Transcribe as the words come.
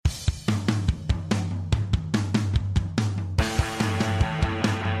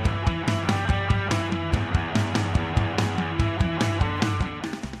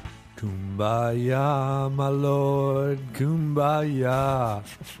Kumbaya, my lord, kumbaya.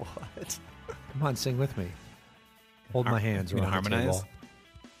 What? Come on, sing with me. Hold my hands You mean around the harmonize? table.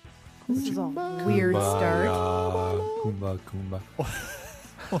 This is a weird start. Kumbaya,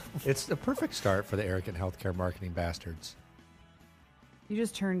 kumba. It's the perfect start for the arrogant healthcare marketing bastards. You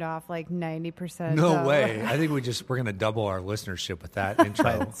just turned off like 90%. No way. I think we're going to double our listenership with that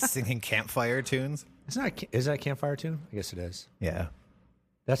intro. Singing campfire tunes? Is that a campfire tune? I guess it is. Yeah.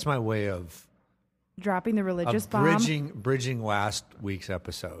 That's my way of Dropping the religious bomb. bridging last week's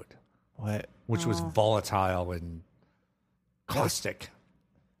episode, What? which was volatile and caustic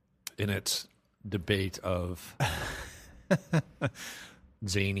in its debate of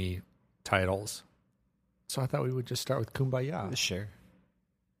zany titles. So I thought we would just start with Kumbaya. Sure.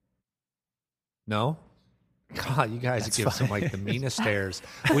 No? God, you guys That's give some fine. like the meanest stares.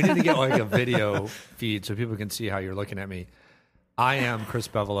 We need to get like a video feed so people can see how you're looking at me. I am Chris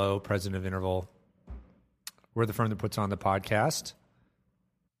Bevelo, president of Interval. We're the firm that puts on the podcast.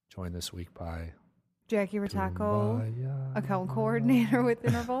 Joined this week by Jackie Rataco, Kumbaya, account coordinator with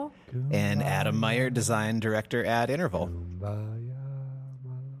Interval. And Adam Meyer, design director at Interval. Kumbaya, my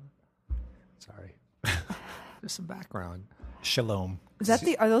lord. Sorry. Just some background. Shalom.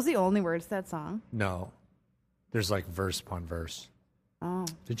 Are those the only words to that song? No. There's like verse upon verse. Oh,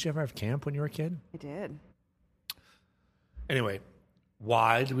 Did you ever have camp when you were a kid? I did. Anyway,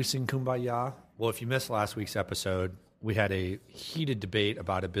 why did we sing Kumbaya? Well, if you missed last week's episode, we had a heated debate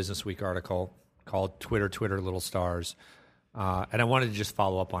about a Business Week article called Twitter, Little Stars. And I wanted to just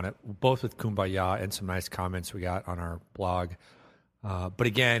follow up on it, both with Kumbaya and some nice comments we got on our blog. But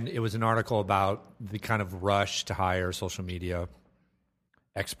again, it was an article about the kind of rush to hire social media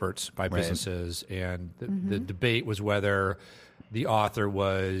experts by businesses. And the debate was whether the author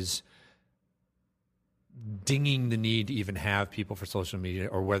was dinging the need to even have people for social media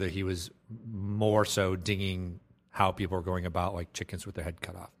or whether he was more so dinging how people are going about like chickens with their head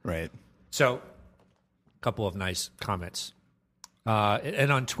cut off. Right. So a couple of nice comments.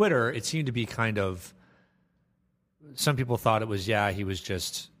 And on Twitter, it seemed to be kind of, some people thought it was, he was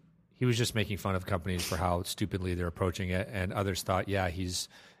just making fun of companies for how stupidly they're approaching it. And others thought, he's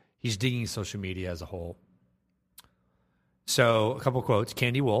dinging social media as a whole. So a couple of quotes.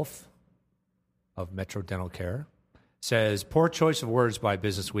 Candy Wolf of Metro Dental Care says, poor choice of words by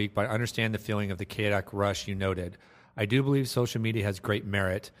Business Week, but I understand the feeling of the chaotic rush you noted. I do believe social media has great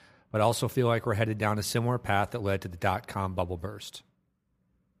merit, but I also feel like we're headed down a similar path that led to the .com bubble burst.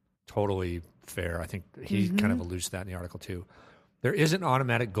 Totally fair. I think he kind of alludes to that in the article too. There isn't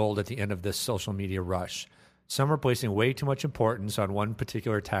automatic gold at the end of this social media rush. Some are placing way too much importance on one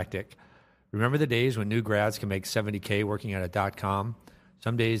particular tactic. Remember the days when new grads can make $70K working at a .com?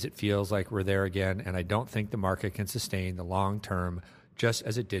 Some days it feels like we're there again, and I don't think the market can sustain the long term just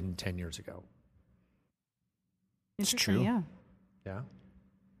as it didn't 10 years ago. It's Interesting, true. Yeah. Yeah,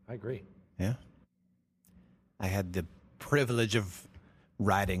 I agree. Yeah. I had the privilege of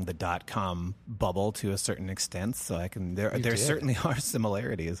riding the .com bubble to a certain extent, so I can. There certainly are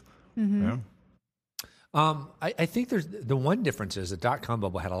similarities. Yeah. I think there's the one difference is the .com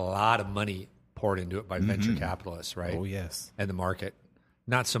bubble had a lot of money poured into it by venture capitalists, right? Oh yes. And the market,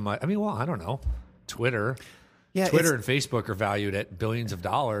 not so much. I mean, well, I don't know. Twitter Yeah. and Facebook are valued at billions of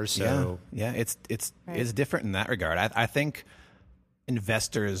dollars. So it's different in that regard. I think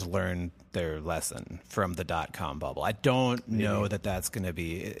investors learned their lesson from the .com bubble. I don't know that that's going to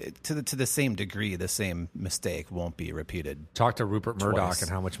be to the same degree. The same mistake won't be repeated. talk to Rupert Murdoch Twice. and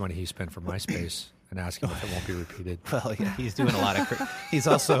how much money he spent for MySpace and ask him if it won't be repeated. Well, yeah, he's doing a lot of. He's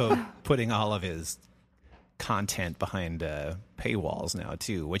also putting all of his content behind paywalls now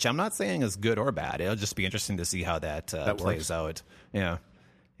too, which I'm not saying is good or bad. It'll just be interesting to see how that plays out. Yeah.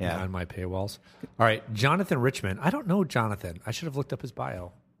 On my paywalls. All right, Jonathan Richmond. I don't know Jonathan. I should have looked up his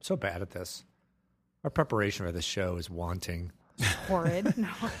bio. So bad at this. Our preparation for this show is wanting. Horrid. No.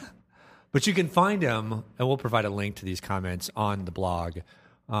 But you can find him, and we'll provide a link to these comments on the blog.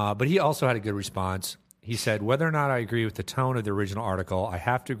 But he also had a good response. He said, whether or not I agree with the tone of the original article, I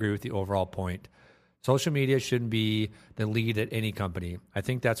have to agree with the overall point. Social media shouldn't be the lead at any company. I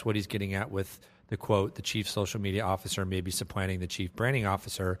think that's what he's getting at with the quote, the chief social media officer may be supplanting the chief branding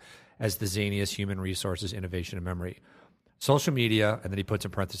officer as the zaniest human resources, innovation, and memory. Social media, and then he puts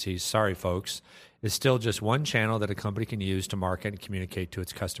in parentheses, sorry folks, is still just one channel that a company can use to market and communicate to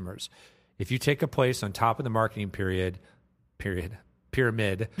its customers. If you take a place on top of the marketing pyramid,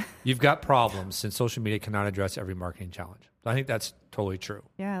 you've got problems since social media cannot address every marketing challenge. So I think that's totally true.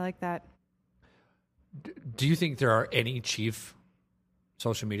 Yeah, I like that. Do you think there are any chief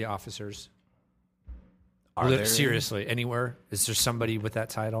social media officers? Seriously, anywhere? Is there somebody with that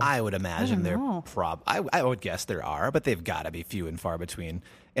title? I would imagine there know. I would guess there are, but they've got to be few and far between.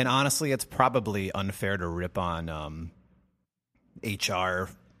 And honestly, it's probably unfair to rip on HR.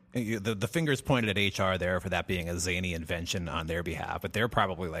 The fingers pointed at HR there for that being a zany invention on their behalf, but they're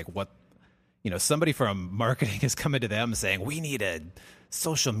probably like, what? Somebody from marketing is coming to them saying, we need a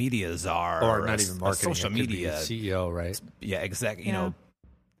social media czar, or not even marketing, social it could be media a CEO, right? Yeah, exactly. Yeah.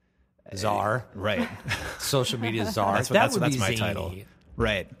 Czar, Right. Social media czar. That's would be my zany. title.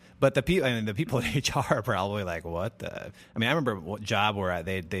 Right. But the people in HR are probably like, what the? I mean, I remember what job where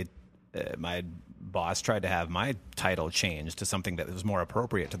my boss tried to have my title changed to something that was more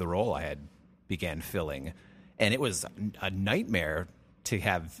appropriate to the role I had began filling. And it was a nightmare to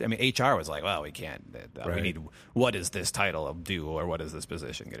have. I mean, HR was like, well, we can't. We Right. need, what does this title do, or what is this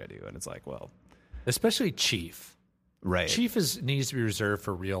position going to do? And it's like, well. Especially chief. Right. Chief needs to be reserved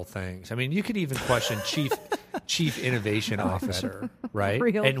for real things. I mean, you could even question chief innovation officer, right?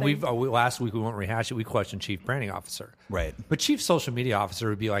 Real and things. last week we won't rehash it. We questioned chief branding officer, Right. But chief social media officer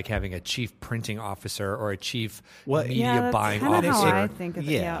would be like having a chief printing officer or a chief Well, media Yeah, that's buying kinda officer. how I think of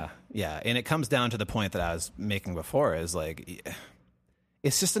it. Yeah. And it comes down to the point that I was making before is like,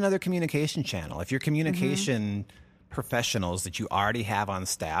 it's just another communication channel. If your communication professionals that you already have on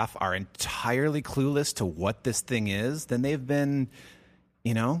staff are entirely clueless to what this thing is, then they've been,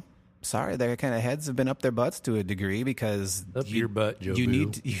 sorry, their kind of heads have been up their butts to a degree because Up your butt, Joe you Boo.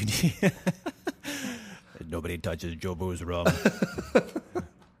 need nobody touches Joe Boo's rum.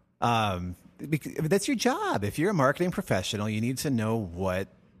 That's your job. If you're a marketing professional, you need to know what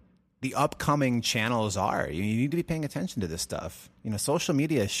the upcoming channels are. You need to be paying attention to this stuff. Social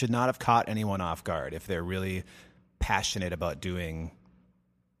media should not have caught anyone off guard if they're really passionate about doing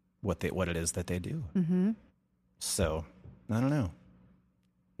what it is that they do. Mm-hmm. So, I don't know.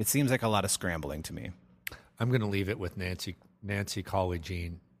 It seems like a lot of scrambling to me. I'm going to leave it with Nancy Colley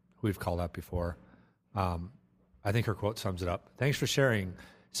Jean, who we've called out before. I think her quote sums it up. Thanks for sharing.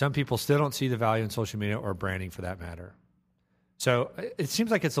 Some people still don't see the value in social media or branding for that matter. So it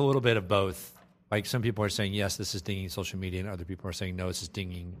seems like it's a little bit of both. Like some people are saying, yes, this is dinging social media, and other people are saying, no, this is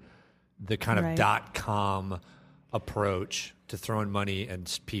dinging the kind of .com approach to throwing money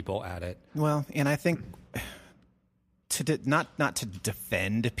and people at it. Well, and I think not to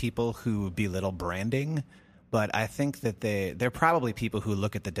defend people who belittle branding, but I think that they're probably people who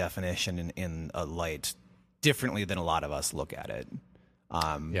look at the definition in a light differently than a lot of us look at it.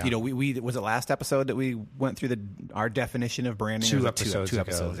 We was it last episode that we went through our definition of branding? Two Two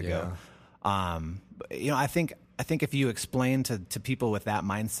episodes ago. I think if you explain to people with that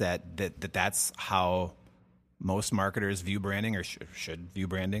mindset that's how most marketers view branding or should view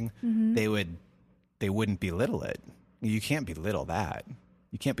branding, they wouldn't belittle it. You can't belittle that.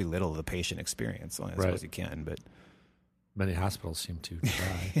 You can't belittle the patient experience. Well, I suppose you can, but many hospitals seem to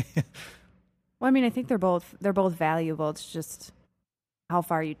try. Well, I mean, I think they're both valuable. It's just how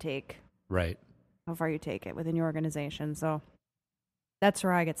far you take it within your organization. So that's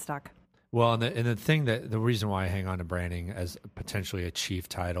where I get stuck. Well, and the reason why I hang on to branding as potentially a chief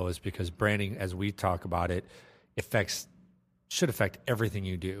title is because branding, as we talk about it, should affect everything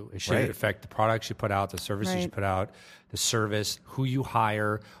you do. It should affect the products you put out, the services you put out, the service, who you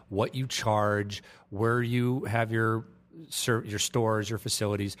hire, what you charge, where you have your stores, your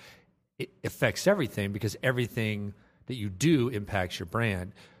facilities. It affects everything because everything that you do impacts your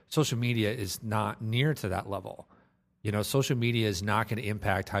brand. Social media is not near to that level. Social media is not going to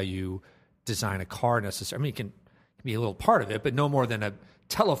impact how you design a car necessarily. I mean, it can be a little part of it, but no more than a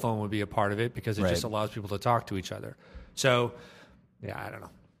telephone would be a part of it because it just allows people to talk to each other. So, yeah, I don't know.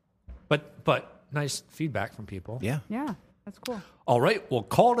 But nice feedback from people. yeah. Yeah, that's cool. All right, we'll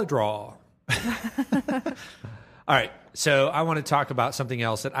call it a draw. All right, so I want to talk about something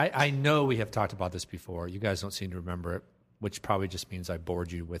else that I know we have talked about this before. You guys don't seem to remember it, which probably just means I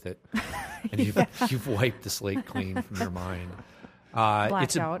bored you with it. And you've wiped the slate clean from your mind.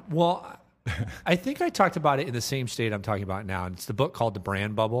 Blacked out. Well, I think I talked about it in the same state I'm talking about now. And it's the book called The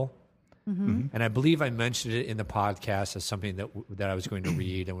Brand Bubble. Mm-hmm. And I believe I mentioned it in the podcast as something that I was going to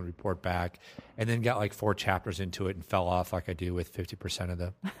read and would report back, and then got like 4 chapters into it and fell off like I do with 50% of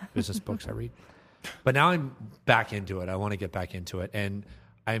the business books I read. But now I'm back into it. I want to get back into it. And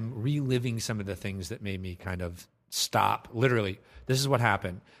I'm reliving some of the things that made me kind of stop. Literally, this is what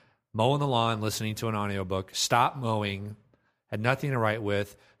happened. Mowing the lawn, listening to an audiobook, stopped mowing, had nothing to write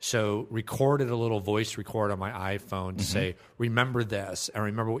with, so recorded a little voice record on my iPhone to say, remember this, and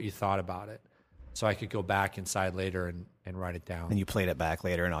remember what you thought about it. So I could go back inside later and write it down. And you played it back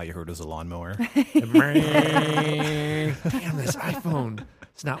later, and all you heard was a lawnmower. Damn, this iPhone,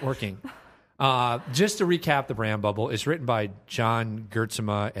 it's not working. Just to recap the brand bubble, it's written by John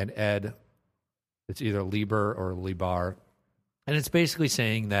Gertzema and Ed. It's either Lieber or Libar. And it's basically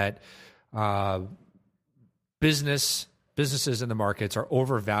saying that businesses in the markets are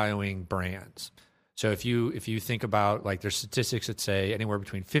overvaluing brands. So if you think about, like, there's statistics that say anywhere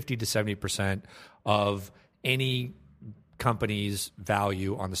between 50 to 70% of any company's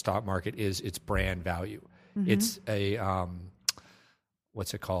value on the stock market is its brand value. Mm-hmm. It's a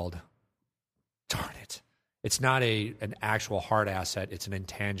what's it called? Darn it. It's not an actual hard asset. It's an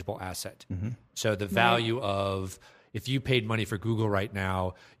intangible asset. Mm-hmm. So the value of, if you paid money for Google right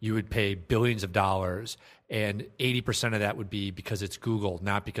now, you would pay billions of dollars, and 80% of that would be because it's Google,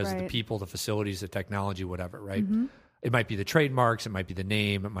 not because of the people, the facilities, the technology, whatever, right? Mm-hmm. It might be the trademarks, it might be the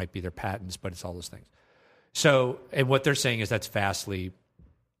name, it might be their patents, but it's all those things. So, and what they're saying is that's vastly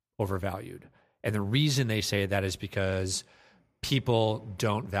overvalued. And the reason they say that is because people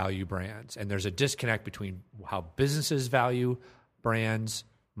don't value brands. And there's a disconnect between how businesses value brands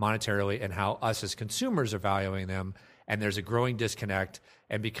monetarily and how us as consumers are valuing them. And there's a growing disconnect.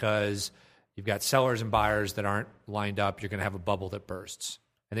 And because you've got sellers and buyers that aren't lined up, you're going to have a bubble that bursts.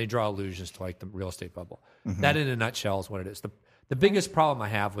 And they draw allusions to, like, the real estate bubble. Mm-hmm. That in a nutshell is what it is. The biggest problem I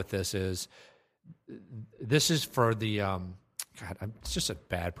have with this is for the I'm just a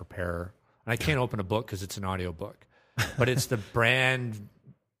bad preparer. And I can't open a book because it's an audio book. But it's the brand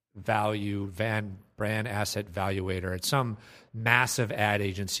asset valuator. It's some massive ad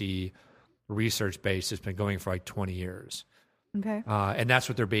agency research base that's been going for like 20 years. Okay. And that's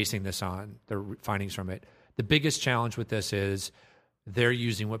what they're basing this on, their findings from it. The biggest challenge with this is they're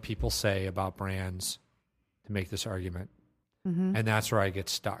using what people say about brands to make this argument. Mm-hmm. And that's where I get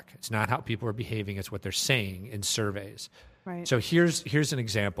stuck. It's not how people are behaving, it's what they're saying in surveys. Right. So here's an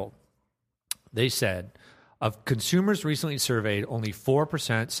example. They said, of consumers recently surveyed, only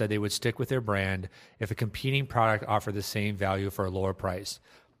 4% said they would stick with their brand if a competing product offered the same value for a lower price.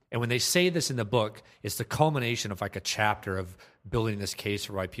 And when they say this in the book, it's the culmination of like a chapter of building this case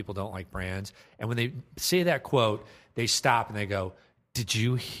for why people don't like brands. And when they say that quote, they stop and they go, "Did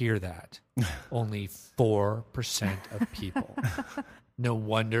you hear that? Only 4% of people. No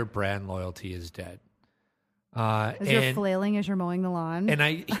wonder brand loyalty is dead." You're flailing as you're mowing the lawn.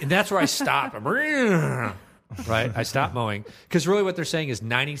 And that's where I stop. Right? I stop mowing. Because really what they're saying is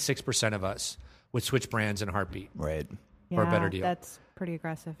 96% of us would switch brands in a heartbeat. Right. For a better deal. That's pretty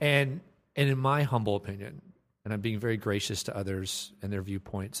aggressive. And in my humble opinion, and I'm being very gracious to others and their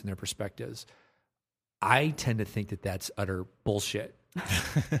viewpoints and their perspectives, I tend to think that that's utter bullshit.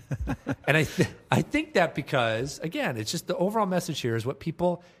 And I think that because, again, it's just the overall message here is what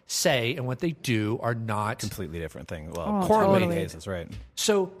people say and what they do are not completely different thing. Well, correlated. Totally. Cases, right.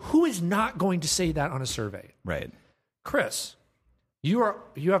 So who is not going to say that on a survey? Right. Chris, you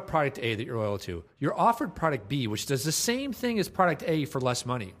have product A that you're loyal to. You're offered product B, which does the same thing as product A for less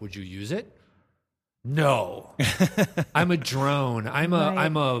money. Would you use it? No. I'm a drone. I'm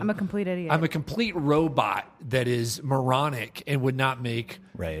a complete idiot. I'm a complete robot that is moronic and would not make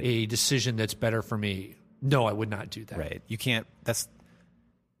a decision that's better for me. No, I would not do that. Right. You can't. That's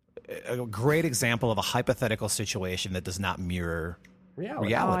a great example of a hypothetical situation that does not mirror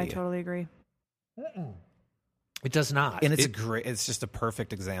reality. Oh, I totally agree. It does not. And it's just a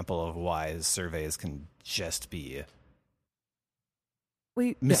perfect example of why surveys can just be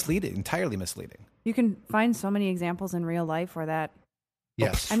misleading, entirely misleading. You can find so many examples in real life where that.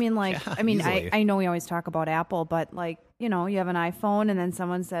 Yes. I mean, I know we always talk about Apple, but like, you have an iPhone and then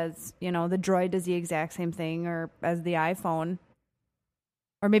someone says, the Droid does the exact same thing as the iPhone.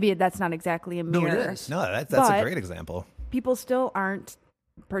 Or maybe that's not exactly a mirror. No, it is. No, that's a great example. People still aren't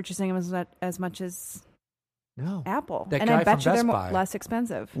purchasing them as much as Apple. That and guy I bet from you they're Best Buy. less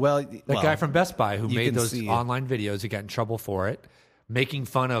expensive. That guy from Best Buy who made those online videos, he got in trouble for it, making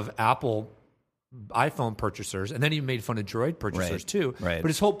fun of Apple iPhone purchasers, and then he made fun of Droid purchasers too. Right. But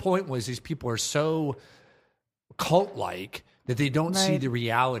his whole point was these people are so cult-like that they don't see the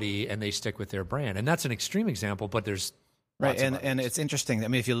reality and they stick with their brand. And that's an extreme example, but there's and it's interesting. I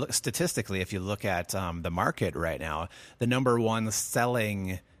mean, if you look statistically, if you look at the market right now, the number one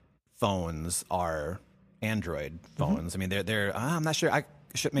selling phones are Android phones. Mm-hmm. I mean, they're I'm not sure. I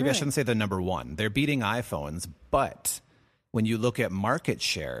shouldn't say the number one. They're beating iPhones, but when you look at market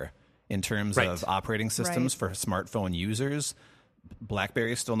share in terms of operating systems for smartphone users,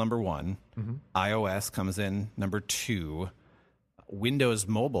 BlackBerry is still number one. Mm-hmm. iOS comes in number 2. Windows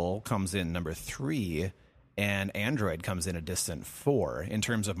Mobile comes in number 3. And Android comes in a distant 4 in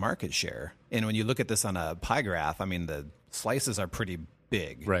terms of market share. And when you look at this on a pie graph, I mean, the slices are pretty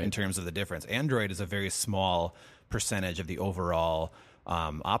big in terms of the difference. Android is a very small percentage of the overall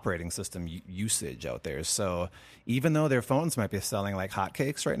operating system usage out there. So even though their phones might be selling like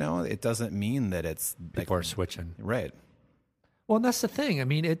hotcakes right now, it doesn't mean that it's people are switching. Right. Well, and that's the thing. I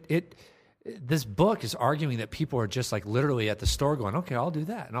mean, this book is arguing that people are just like literally at the store going, okay, I'll do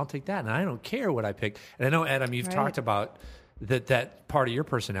that and I'll take that. And I don't care what I pick. And I know, Adam, you've talked about that part of your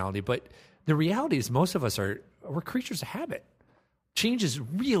personality, but the reality is most of us we're creatures of habit. Change is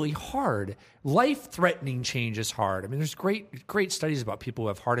really hard. Life-threatening change is hard. I mean, there's great studies about people who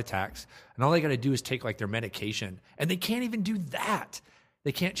have heart attacks, and all they got to do is take like their medication, and they can't even do that.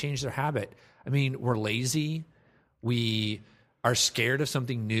 They can't change their habit. I mean, we're lazy. We are scared of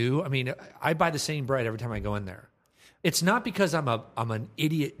something new. I mean, I buy the same bread every time I go in there. It's not because I'm an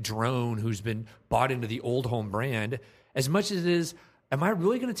idiot drone who's been bought into the Old Home brand, as much as it is, am I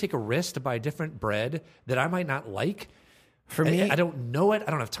really going to take a risk to buy a different bread that I might not like? For me, I don't know it.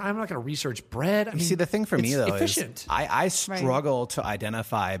 I don't have time. I'm not going to research bread. I mean, see, the thing for me, though, efficient. Is I struggle to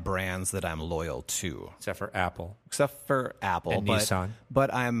identify brands that I'm loyal to. Except for Apple. And Nissan.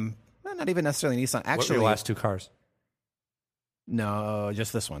 But I'm not even necessarily Nissan. Actually, what were your last two cars? No,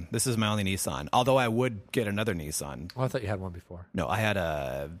 just this one. This is my only Nissan. Although I would get another Nissan. Oh, I thought you had one before. No,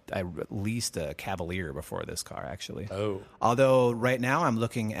 I leased a Cavalier before this car, actually. Oh. Although right now I'm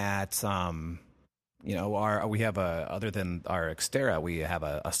looking at... we have other than our Xterra, we have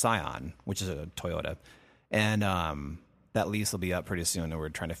a Scion, which is a Toyota, and that lease will be up pretty soon. And we're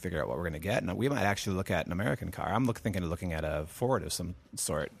trying to figure out what we're going to get, and we might actually look at an American car. I'm thinking of looking at a Ford of some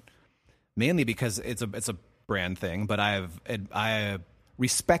sort, mainly because it's a brand thing. But I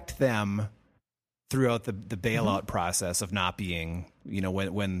respect them throughout the bailout process of not being,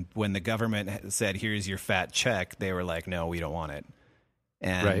 when the government said, "Here's your fat check," they were like, "No, we don't want it."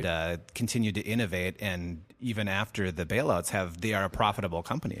 And continue to innovate, and even after the bailouts, they are a profitable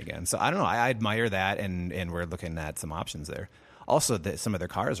company again. So I don't know. I admire that, and we're looking at some options there. Also, some of their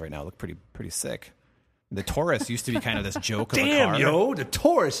cars right now look pretty sick. The Taurus used to be kind of this joke of a car. Damn, yo, the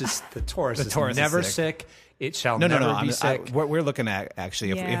Taurus is never sick. It shall never be sick. What we're looking at,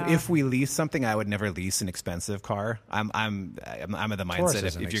 actually, if we lease something, I would never lease an expensive car. I'm of the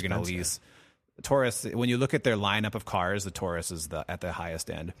mindset if you're going to lease. Taurus, when you look at their lineup of cars, the Taurus is at the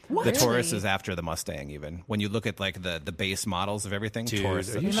highest end. What? The Taurus is after the Mustang, even. When you look at like the base models of everything, dude,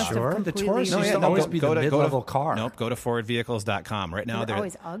 Taurus. Are you sure? The Taurus used to always be the mid-level car. Nope, go to FordVehicles.com. Right now, they're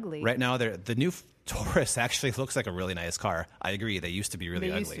always ugly. Right now, the new Taurus actually looks like a really nice car. I agree. They used to be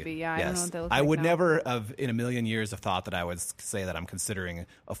really ugly. Used to be, yeah. Yes. I don't know what they look I like would now. never have, in a million years, have thought that I would say that I'm considering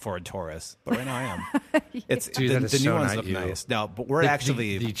a Ford Taurus. But right now I am. It's Dude, the new ones look nice. No, but we're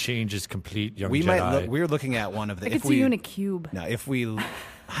actually... The change is complete, young we Jedi. might look... We're looking at one of the... I could see you in a cube. No, if we...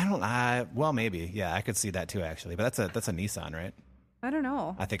 I don't... well, maybe. Yeah, I could see that too, actually. But that's a Nissan, right? I don't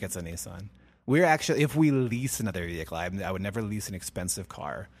know. I think it's a Nissan. We're actually... If we lease another vehicle, I would never lease an expensive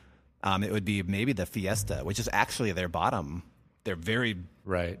car. It would be maybe the Fiesta, which is actually their very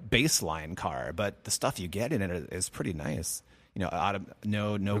baseline car. But the stuff you get in it is pretty nice. No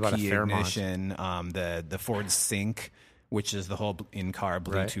key ignition. The Ford Sync, which is the whole in-car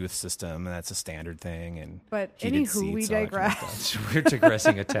Bluetooth system, and that's a standard thing. But anywho, we digress. We're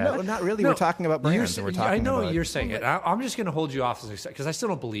digressing a tad. No, not really. No, we're talking about brands. I know you're saying it. I'm just going to hold you off because I still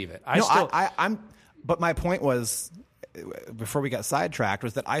don't believe it. But my point was, before we got sidetracked,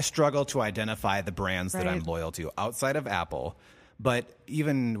 was that I struggle to identify the brands that I'm loyal to outside of Apple. But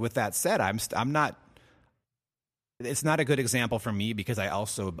even with that said, I'm not. It's not a good example for me because I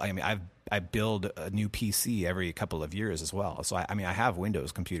build a new PC every couple of years as well. So I have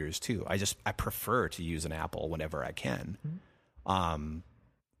Windows computers too. I prefer to use an Apple whenever I can.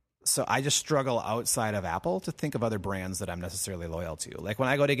 So I just struggle outside of Apple to think of other brands that I'm necessarily loyal to. Like when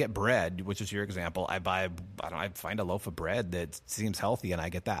I go to get bread, which is your example, I find a loaf of bread that seems healthy and I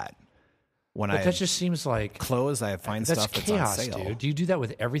get that. But that just seems like clothes, I find stuff that's chaos, on sale. Dude. Do you do that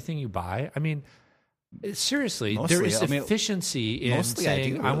with everything you buy? I mean, seriously, there is efficiency in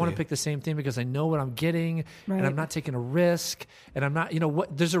saying I want to pick the same thing because I know what I'm getting and I'm not taking a risk and I'm not,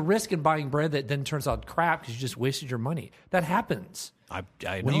 there's a risk in buying bread that then turns out crap because you just wasted your money. That happens.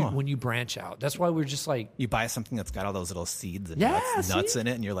 I know. When you branch out. That's why we're just like... You buy something that's got all those little seeds and nuts in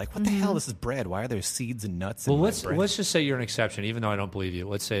it, and you're like, what the hell? This is bread. Why are there seeds and nuts in my bread? Let's just say you're an exception, even though I don't believe you.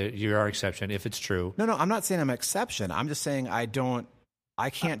 Let's say you're our exception, if it's true. No, I'm not saying I'm an exception. I'm just saying I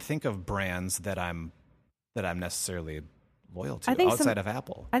can't think of brands that I'm necessarily loyal to outside of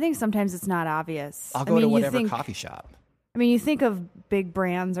Apple. I think sometimes it's not obvious. I'll go to whatever coffee shop. I mean, you think of big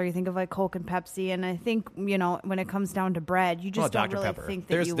brands, or you think of like Coke and Pepsi, and I think when it comes down to bread, you just don't really think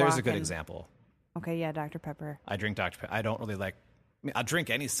that there's a good example. Okay, yeah, Dr. Pepper. I drink Dr. Pepper. I don't really like. I'll drink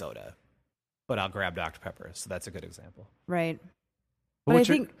any soda, but I'll grab Dr. Pepper. So that's a good example. Right.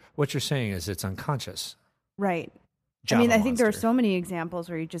 But what you're saying is it's unconscious. Right. Java I think there are monster. so many examples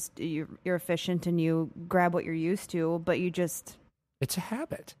where you're efficient and you grab what you're used to, but you just... It's a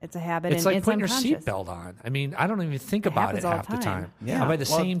habit. It's a habit. It's and like it's putting unconscious. your seatbelt on. I don't even think about it happens all half the the time. time. Yeah. I buy the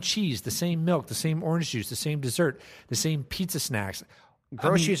Well- same cheese, the same milk, the same orange juice, the same dessert, the same pizza snacks.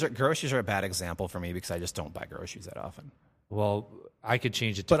 Groceries are a bad example for me because I just don't buy groceries that often. Well, I could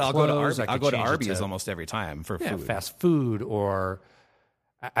change it to But I'll go to clothes, Arby's. I I'll could go to change it Arby's almost every time for food. fast food, or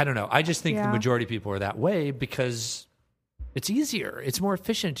I don't know. I just think the Yeah. majority of people are that way because it's easier. It's more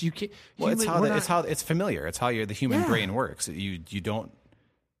efficient. You can't. Well, it's human- how it's familiar. It's how the human Yeah. brain works. You don't.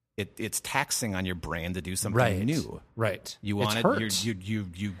 It's taxing on your brain to do something right, new. Right. You want it it. hurts.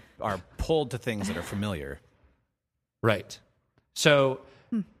 You are pulled to things that are familiar. Right. So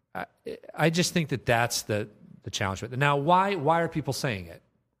I just think that's the challenge with it. Now, why are people saying it?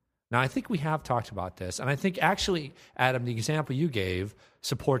 Now, I think we have talked about this, and I think actually, Adam, the example you gave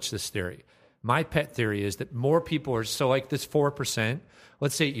supports this theory. My pet theory is that more people are so like this 4%.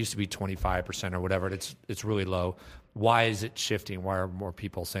 Let's say it used to be 25% or whatever. It's really low. Why is it shifting? Why are more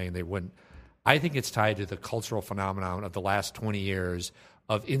people saying they wouldn't? I think it's tied to the cultural phenomenon of the last 20 years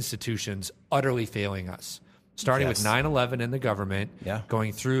of institutions utterly failing us. Starting Yes. with 9/11 and the government, Yeah.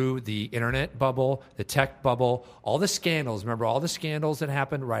 going through the internet bubble, the tech bubble, all the scandals. Remember all the scandals that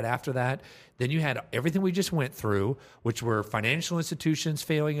happened right after that? Then you had everything we just went through, which were financial institutions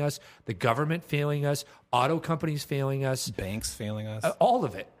failing us, the government failing us, auto companies failing us, Banks failing us. all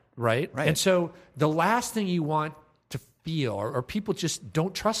of it, right? Right. And so the last thing you want to feel, or people just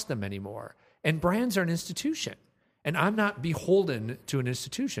don't trust them anymore. And brands are an institution. And I'm not beholden to an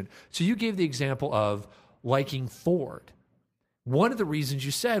institution. So you gave the example of liking Ford. One of the reasons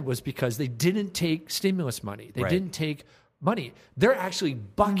you said was because they didn't take stimulus money. They Right. didn't take money. They're actually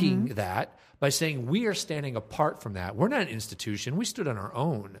bucking that by saying we are standing apart from that. We're not an institution. We stood on our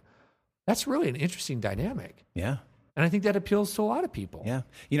own. That's really an interesting dynamic. Yeah. And I think that appeals to a lot of people. Yeah.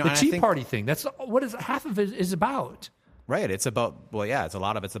 The and I Tea think- Party thing, that's what is half of it is about. Right. It's about it's a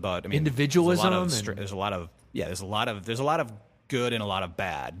lot of it's about Individualism There's a lot of good and a lot of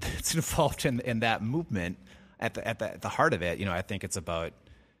bad that's involved in that movement. At the heart of it, I think it's about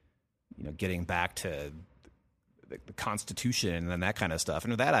getting back to the Constitution and that kind of stuff.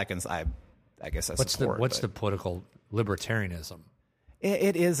 And with that, I guess I support. What's the political libertarianism?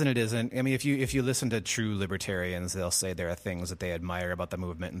 It is and it isn't. If you listen to true libertarians, they'll say there are things that they admire about the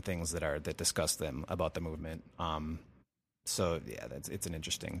movement and things that disgust them about the movement. So yeah, it's an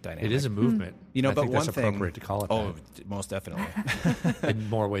interesting dynamic. It is a movement. I but think one that's thing, appropriate to call it that. Most definitely. In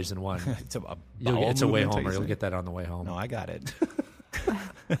more ways than one. It's a It's a way movement, home, or I you'll think. get that on the way home. No, I got it.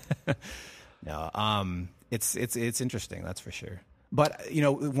 No, it's interesting, that's for sure. But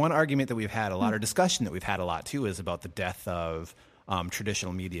one argument that we've had a lot, or discussion that we've had a lot too, is about the death of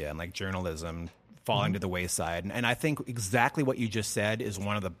traditional media and like journalism falling to the wayside. And I think exactly what you just said is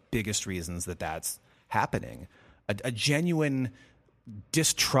one of the biggest reasons that that's happening. A genuine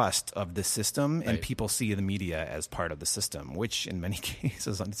distrust of the system, and people see the media as part of the system, which in many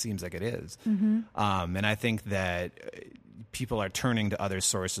cases it seems like it is. And I think that people are turning to other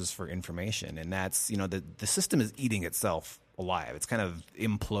sources for information, and that's the system is eating itself alive. It's kind of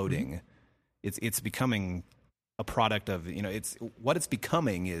imploding. It's becoming a product of it's what it's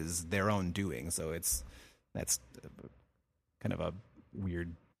becoming is their own doing. So that's kind of a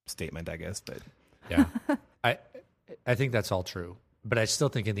weird statement, I guess, but Yeah. I think that's all true. But I still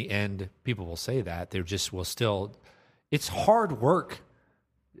think in the end, people will say that. They just will still... It's hard work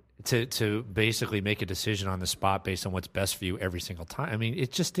to basically make a decision on the spot based on what's best for you every single time.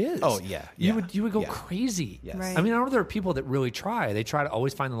 It just is. Oh, yeah. You would go Yeah. crazy. Yes. Right. I know there are people that really try. They try to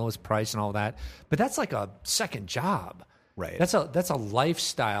always find the lowest price and all that. But that's like a second job. Right. That's a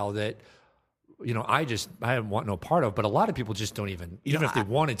lifestyle that... I want no part of, but a lot of people just don't even if they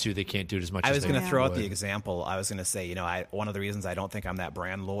wanted to, they can't do it as much I as was they going to throw out would. the example. I was going to say, one of the reasons I don't think I'm that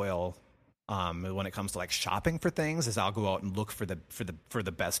brand loyal when it comes to like shopping for things is I'll go out and look for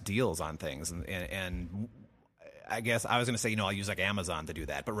the best deals on things, and I guess I was going to say, I'll use like Amazon to do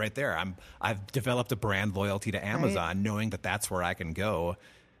that. But right there, I've developed a brand loyalty to Amazon, knowing that that's where I can go,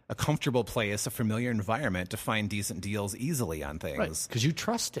 a comfortable place, a familiar environment to find decent deals easily on things. Because you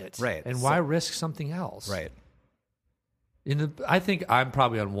trust it. Right. And why risk something else? Right. I think I'm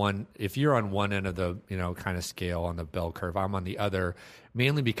probably on one. If you're on one end of the kind of scale on the bell curve, I'm on the other.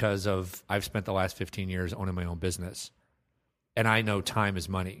 Mainly because I've spent the last 15 years owning my own business, and I know time is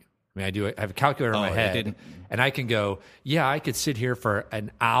money. I have a calculator in my head, and I can go. Yeah, I could sit here for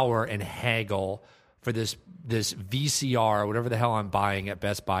an hour and haggle for this VCR or whatever the hell I'm buying at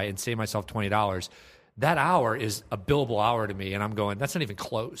Best Buy and save myself $20. that hour is a billable hour to me, and I'm going, that's not even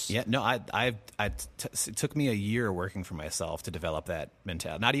close. Yeah, no, it took me a year working for myself to develop that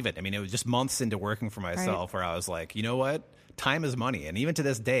mentality. Not even, I mean, it was just months into working for myself where I was like, you know what? Time is money. And even to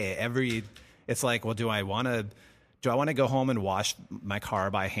this day, it's like, well, do I want to go home and wash my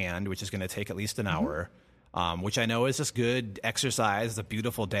car by hand, which is going to take at least an hour, which I know is just good exercise. It's a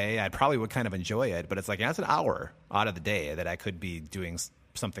beautiful day. I probably would kind of enjoy it, but it's like, that's an hour out of the day that I could be doing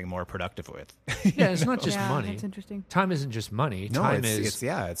something more productive with. Yeah, it's not just money. That's interesting. Time isn't just money. No, time it's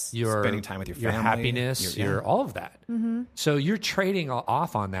your spending time with your family, your happiness, your all of that. Mm-hmm. So you're trading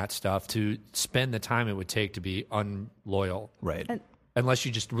off on that stuff to spend the time it would take to be unloyal, right? Unless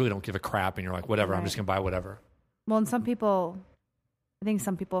you just really don't give a crap and you're like, whatever, I'm just going to buy whatever. Well, and I think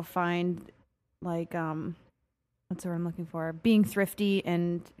some people find like what's the word I'm looking for? Being thrifty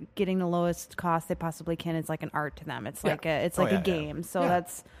and getting the lowest cost they possibly can is like an art to them. It's like a game. Yeah. So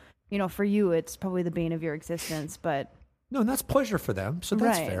that's, for you, it's probably the bane of your existence. But no, and that's pleasure for them. So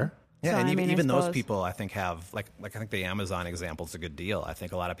that's fair. Yeah, so, and even those people, I think, have like I think the Amazon example is a good deal. I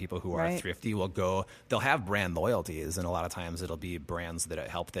think a lot of people who are thrifty they'll have brand loyalties, and a lot of times it'll be brands that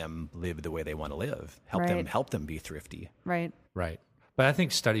help them live the way they want to live, help them be thrifty. Right. But I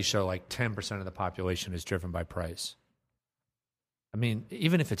think studies show like 10% of the population is driven by price. I mean,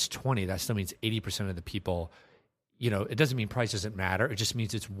 even if it's 20, that still means 80% of the people, it doesn't mean price doesn't matter. It just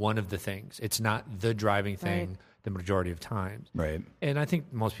means it's one of the things. It's not the driving thing the majority of times. Right. And I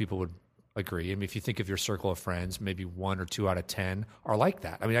think most people would agree. I mean, if you think of your circle of friends, maybe 1 or 2 out of 10 are like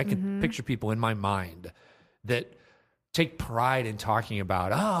that. I mean, I can picture people in my mind that take pride in talking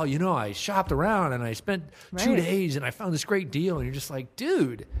about, I shopped around and I spent 2 days and I found this great deal. And you're just like,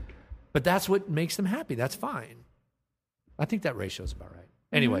 dude, but that's what makes them happy. That's fine. I think that ratio is about right.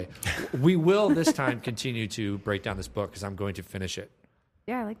 Anyway, we will this time continue to break down this book because I'm going to finish it.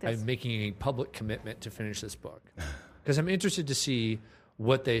 Yeah, I like this. I'm making a public commitment to finish this book because I'm interested to see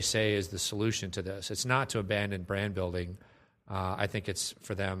what they say is the solution to this. It's not to abandon brand building. I think it's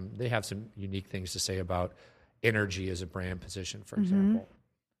for them. They have some unique things to say about energy as a brand position, for example,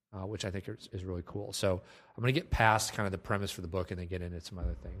 which I think is really cool. So I'm going to get past kind of the premise for the book and then get into some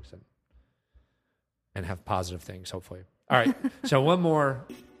other things and have positive things, hopefully. All right. So one more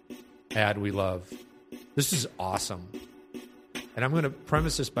ad we love. This is awesome. And I'm going to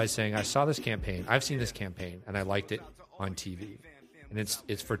premise this by saying I saw this campaign. I've seen this campaign, and I liked it on TV. And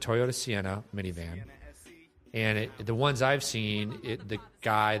it's for Toyota Sienna minivan. And the ones I've seen,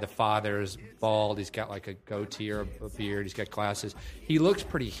 the father's bald. He's got like a goatee or a beard. He's got glasses. He looks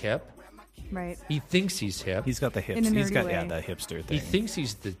pretty hip. Right. He thinks he's hip. He's got the hips. He's got the hipster thing. He thinks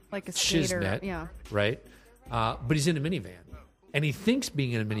he's the like a skater, shiznit, right? But he's in a minivan, and he thinks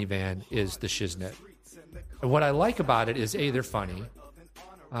being in a minivan is the shiznit. And what I like about it is A, they're funny,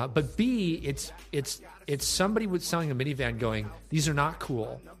 but B, it's somebody with selling a minivan going, these are not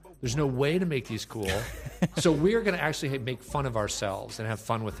cool. There's no way to make these cool, so we're going to actually make fun of ourselves and have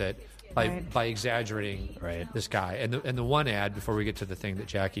fun with it by exaggerating this guy. And the one ad, before we get to the thing that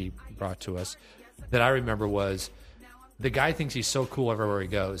Jackie brought to us, that I remember was the guy thinks he's so cool everywhere he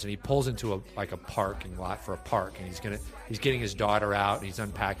goes, and he pulls into a parking lot for a park, and he's getting his daughter out, and he's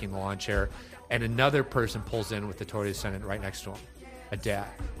unpacking the lawn chair, and another person pulls in with the Toyota Ascendant right next to him, a dad,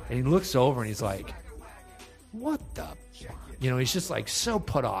 and he looks over and he's like, "What the?" He's just like so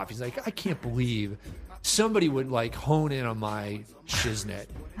put off. He's like, "I can't believe somebody would like hone in on my shiznit."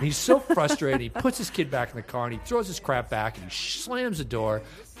 And he's so frustrated. He puts his kid back in the car and he throws his crap back and he slams the door,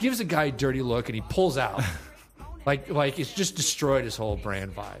 gives the guy a dirty look, and he pulls out. Like it's just destroyed his whole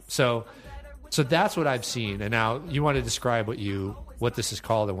brand vibe. So that's what I've seen. And now you want to describe what this is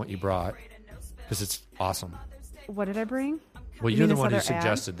called and what you brought, because it's awesome. What did I bring? Well, you're the one who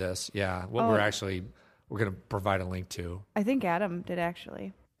suggested this. Yeah. We're going to provide a link to. I think Adam did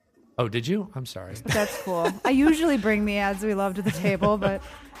actually. Oh, did you? I'm sorry. But that's cool. I usually bring the ads we love to the table, but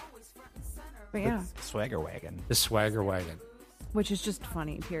yeah. The Swagger Wagon. The Swagger Wagon. Which is just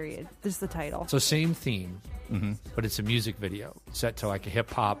funny, period. This is the title. So same theme, but it's a music video set to like a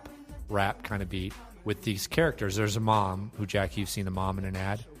hip-hop rap kind of beat with these characters. There's a mom, who, Jackie, you've seen the mom in an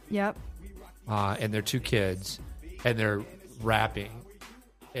ad? Yep. And their 2 kids, and they're rapping.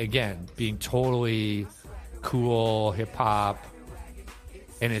 Again, being totally cool, hip-hop,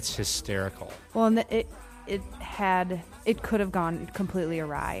 and it's hysterical. Well, and it could have gone completely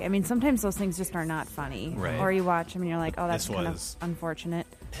awry. I mean, sometimes those things just are not funny. Right. Or you watch them and you're like, oh, that's kind of unfortunate.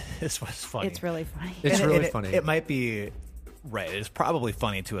 This was funny. It's really funny. It's really funny. It might be, right, it's probably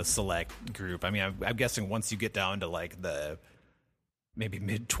funny to a select group. I mean, I'm guessing once you get down to like the maybe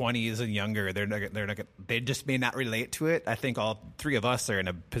mid-20s and younger, they just may not relate to it. I think all 3 of us are in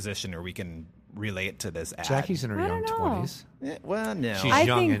a position where we can relate to this ad. Jackie's in her I young don't know. 20s. Well, no. She's I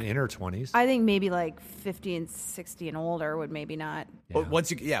young think- and in her 20s. I think maybe like 50 and 60 and older would maybe not. But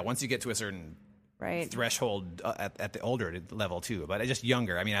once you get to a certain Right. threshold at the older level too, but just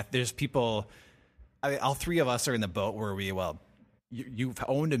younger. I mean, there's people. I mean, all three of us are in the boat where you've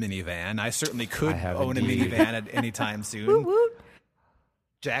owned a minivan. I certainly could own indeed. a minivan at any time soon. Woot woot.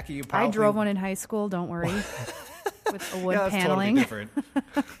 Jackie, you probably I drove one in high school. Don't worry. With a wood that's paneling. totally different.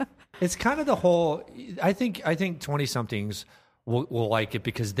 It's kind of the whole. I think 20-somethings will like it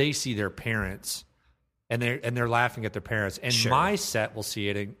because they see their parents, and they're laughing at their parents. And Sure. my set will see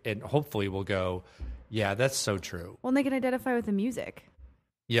it, and hopefully will go, yeah, that's so true. Well, and they can identify with the music.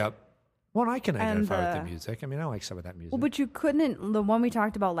 Yep. Well, I can identify with the the- music. I mean, I like some of that music. Well, but you couldn't. The one we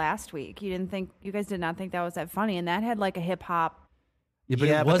talked about last week, you guys did not think that was that funny, and that had like a hip hop. yeah, but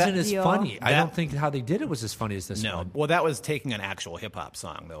Yeah, it but wasn't that as deal- funny. I that- don't think how they did it was as funny as this No, one. well, that was taking an actual hip hop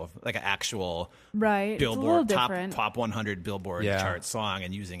song though, like an actual Right. It's a little Billboard different. top 100 Billboard Yeah. chart song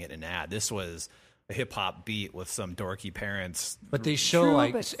and using it in an ad. This was a hip hop beat with some dorky parents. But they show True,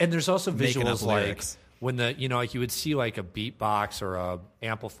 like, but- and there's also Making up visuals like lyrics. when like you would see like a beatbox or a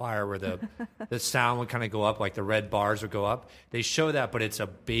amplifier where the sound would kind of go up, like the red bars would go up. They show that, but it's a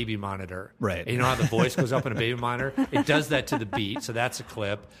baby monitor, Right. And you know how the voice goes up in a baby monitor? It does that to the beat, so that's a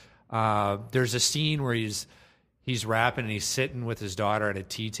clip. There's a scene where he's rapping and he's sitting with his daughter at a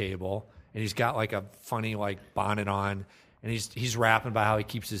tea table, and he's got like a funny like bonnet on, and he's rapping about how he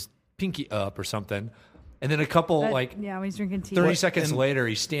keeps his pinky up or something. And then a couple Yeah, when he's drinking tea. 30 seconds later,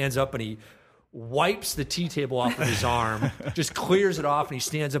 he stands up and he wipes the tea table off with his arm, just clears it off, and he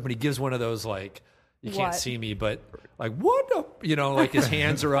stands up and he gives one of those, like, you can't What? see me, but like, what up? You know, like his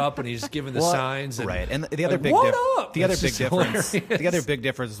hands are up and he's giving the signs. And, Right, and the other like, big what up? the other It's big just difference hilarious. the other big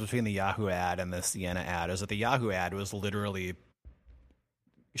difference between the Yahoo ad and the Sienna ad is that the Yahoo ad was literally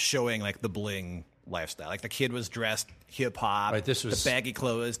showing like the bling lifestyle. Like the kid was dressed hip hop, Right, this was the baggy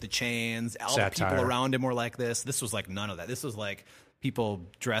clothes, the chains, all the satire. people around him were like this. This was like none of that. This was like people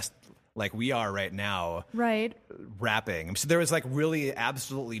dressed like we are right now, Right. rapping. So there was like really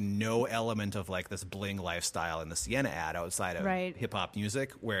absolutely no element of like this bling lifestyle in the Sienna ad outside of Right. hip hop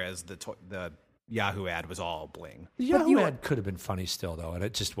music, whereas the Yahoo ad was all bling. The Yahoo ad could have been funny still, though, and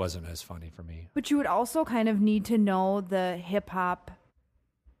it just wasn't as funny for me. But you would also kind of need to know the hip hop,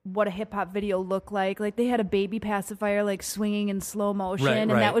 what a hip hop video looked like. Like they had a baby pacifier like swinging in slow motion, Right,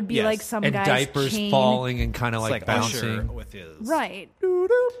 and right. that would be Yes. like some And guy's diapers chain. falling and kind of It's like Usher bouncing. with his Right.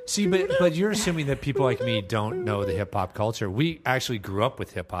 See, but you're assuming that people like me don't know the hip hop culture. We actually grew up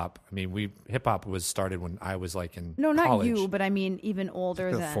with hip hop. I mean, hip hop was started when I was like in No, not college. you, but I mean even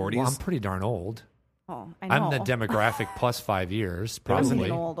older the than 40s. Well, I'm pretty darn old. Oh, I know. I'm the demographic plus 5 years, I'm probably.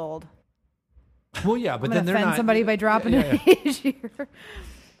 even old. Well, yeah, but I'm then gonna they're offend not. somebody by dropping yeah, an yeah. age here.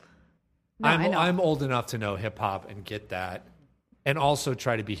 No, I know. I'm old enough to know hip hop and get that, and also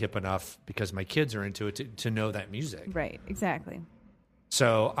try to be hip enough because my kids are into it to know that music. Right, exactly.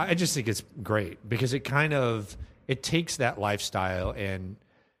 So I just think it's great because it takes that lifestyle, and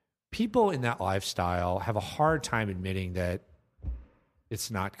people in that lifestyle have a hard time admitting that it's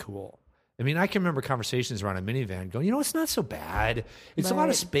not cool. I mean, I can remember conversations around a minivan going, it's not so bad. It's a lot of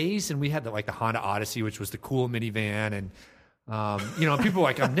Right. space. And we had the Honda Odyssey, which was the cool minivan. And, people are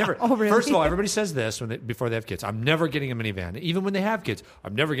like, I'm never, Oh, really? First of all, everybody says this before they have kids. I'm never getting a minivan. Even when they have kids,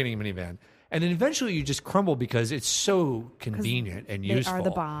 I'm never getting a minivan. And then eventually you just crumble because it's so convenient and They useful. are the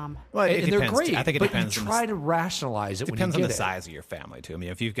bomb. Well, it And they're depends, great. too. I think it but depends. you on try to rationalize it when you depends get on the it. size of your family too. I mean,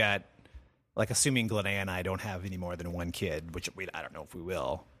 if you've got like assuming Glenna and I don't have any more than one kid, which I don't know if we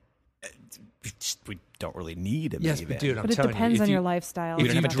will. We don't really need a Yes, minivan. but dude, I'm But it telling depends you, on if your you, lifestyle. We if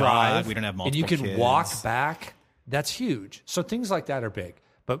don't you have a drive dog, we don't have and you multiple can kids. walk back, that's huge. So things like that are big.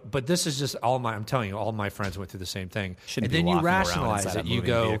 But this is just I'm telling you, all my friends went through the same thing. Shouldn't and be then you walking around rationalize inside it. a You moving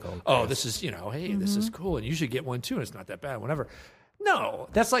go, vehicle. oh, this is, hey, this is cool. And you should get one too. And it's not that bad, whatever. No,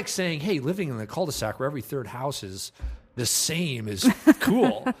 that's like saying, hey, living in the cul-de-sac where every third house is the same is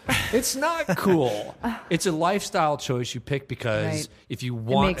cool. It's not cool. It's a lifestyle choice you pick because Right. if you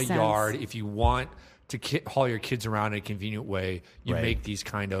want a makes sense. yard, if you want to haul your kids around in a convenient way, you Right. make these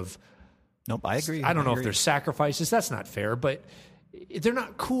kind of, Nope, I agree. I don't know if agree. they're sacrifices. That's not fair, but they're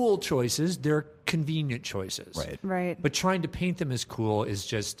not cool choices. They're convenient choices. Right. Right. But trying to paint them as cool is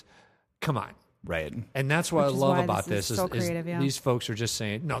just, come on. Right. And that's what Which I is love why about this this is so creative, yeah. these folks are just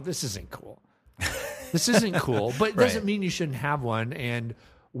saying, no, this isn't cool. This isn't cool. But it doesn't Right. mean you shouldn't have one. And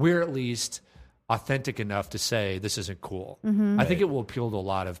we're at least authentic enough to say this isn't cool. Mm-hmm. I think it will appeal to a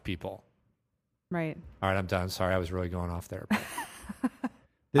lot of people. Right. All right, I'm done. Sorry, I was really going off there. But I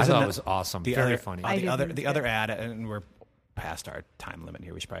There's thought ano- it was awesome. the Very other, funny. I the do other think the it's other good. ad, and we're past our time limit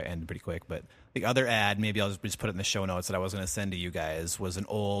here. We should probably end pretty quick. But the other ad, maybe I'll just put it in the show notes that I was going to send to you guys, was an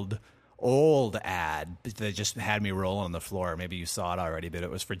old ad that just had me rolling on the floor. Maybe you saw it already, but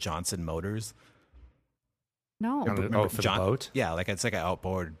it was for Johnson Motors. No. For the boat? Yeah, like it's like an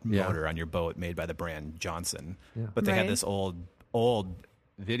outboard motor on your boat made by the brand Johnson. Yeah. But they had this old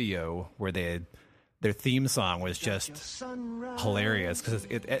video where their theme song was just hilarious because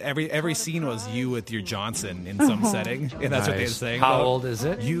every scene was you with your Johnson in some setting, and that's what they were saying. How old is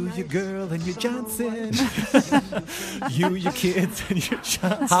it? You, your girl, and your Johnson. You, your kids, and your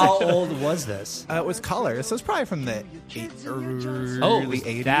Johnson. How old was this? It was color, so it's probably from the early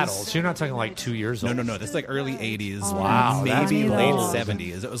 80s. That old. So you're not talking like 2 years old? No. This is like early 80s. Wow. Maybe late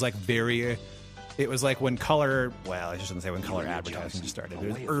 70s. It was like very... It was like when color, I shouldn't say when color advertising started. It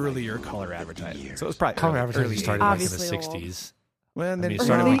was earlier color advertising. So it was probably color advertising started like in the Obviously 60s. Well, and then it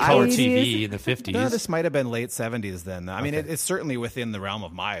started with color TV in the 50s. No, this might have been late 70s then. I mean, it's certainly within the realm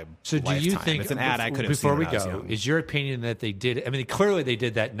of my So do you think, it's an ad I could have before seen we when I was go, young. is your opinion that they did, I mean, clearly they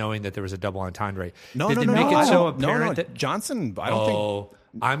did that knowing that there was a double entendre. No, did no, they no, make no, it so no, apparent no. that Johnson, I don't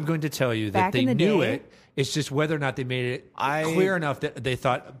think... I'm going to tell you that Back they in the knew day? it. It's just whether or not they made it clear enough that they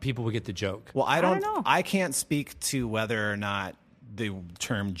thought people would get the joke. Well, I don't know. I can't speak to whether or not the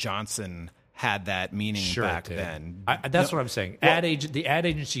term Johnson had that meaning back then. That's what I'm saying. The ad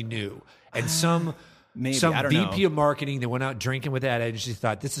agency knew, and some I don't VP know. of marketing that went out drinking with that agency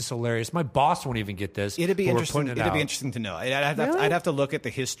thought this is hilarious. My boss won't even get this. It'd be but we're interesting. putting it It'd be out. interesting to know. I'd have to look at the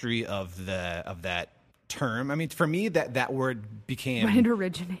history of that term. I mean, for me, that word became When it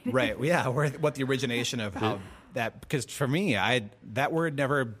originated. right. Yeah, what the origination of how that, because for me, that word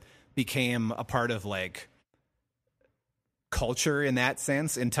never became a part of like culture in that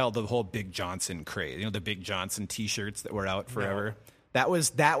sense until the whole Big Johnson craze. You know, the Big Johnson T-shirts that were out forever. No.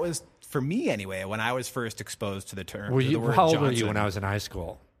 That was for me anyway when I was first exposed to the term. How old Johnson. were you when I was in high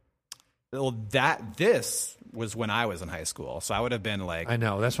school? Well, this was when I was in high school, so I would have been like... I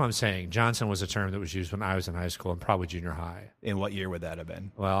know, that's what I'm saying. Johnson was a term that was used when I was in high school and probably junior high. In what year would that have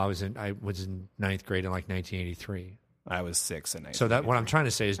been? Well, I was in ninth grade in like 1983. I was 6 in 1983. So that what I'm trying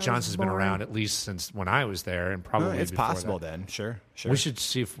to say is Johnson's been around at least since when I was there, and probably it's before possible that. then. Sure. We should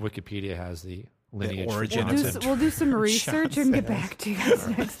see if Wikipedia has the lineage for origin. Johnson. We'll do some research and get back to you guys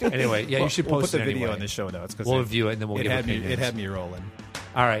next week. Anyway, you should we'll post put the it video anyway. in the show notes because We'll review it and then we'll give opinions. It had me rolling.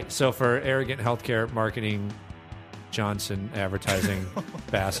 All right, so for arrogant healthcare marketing, Johnson advertising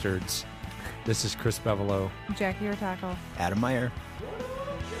bastards, this is Chris Bevelo, Jackie Ortaco, Adam Meyer.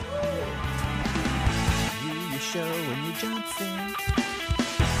 You, your show, and your Johnson.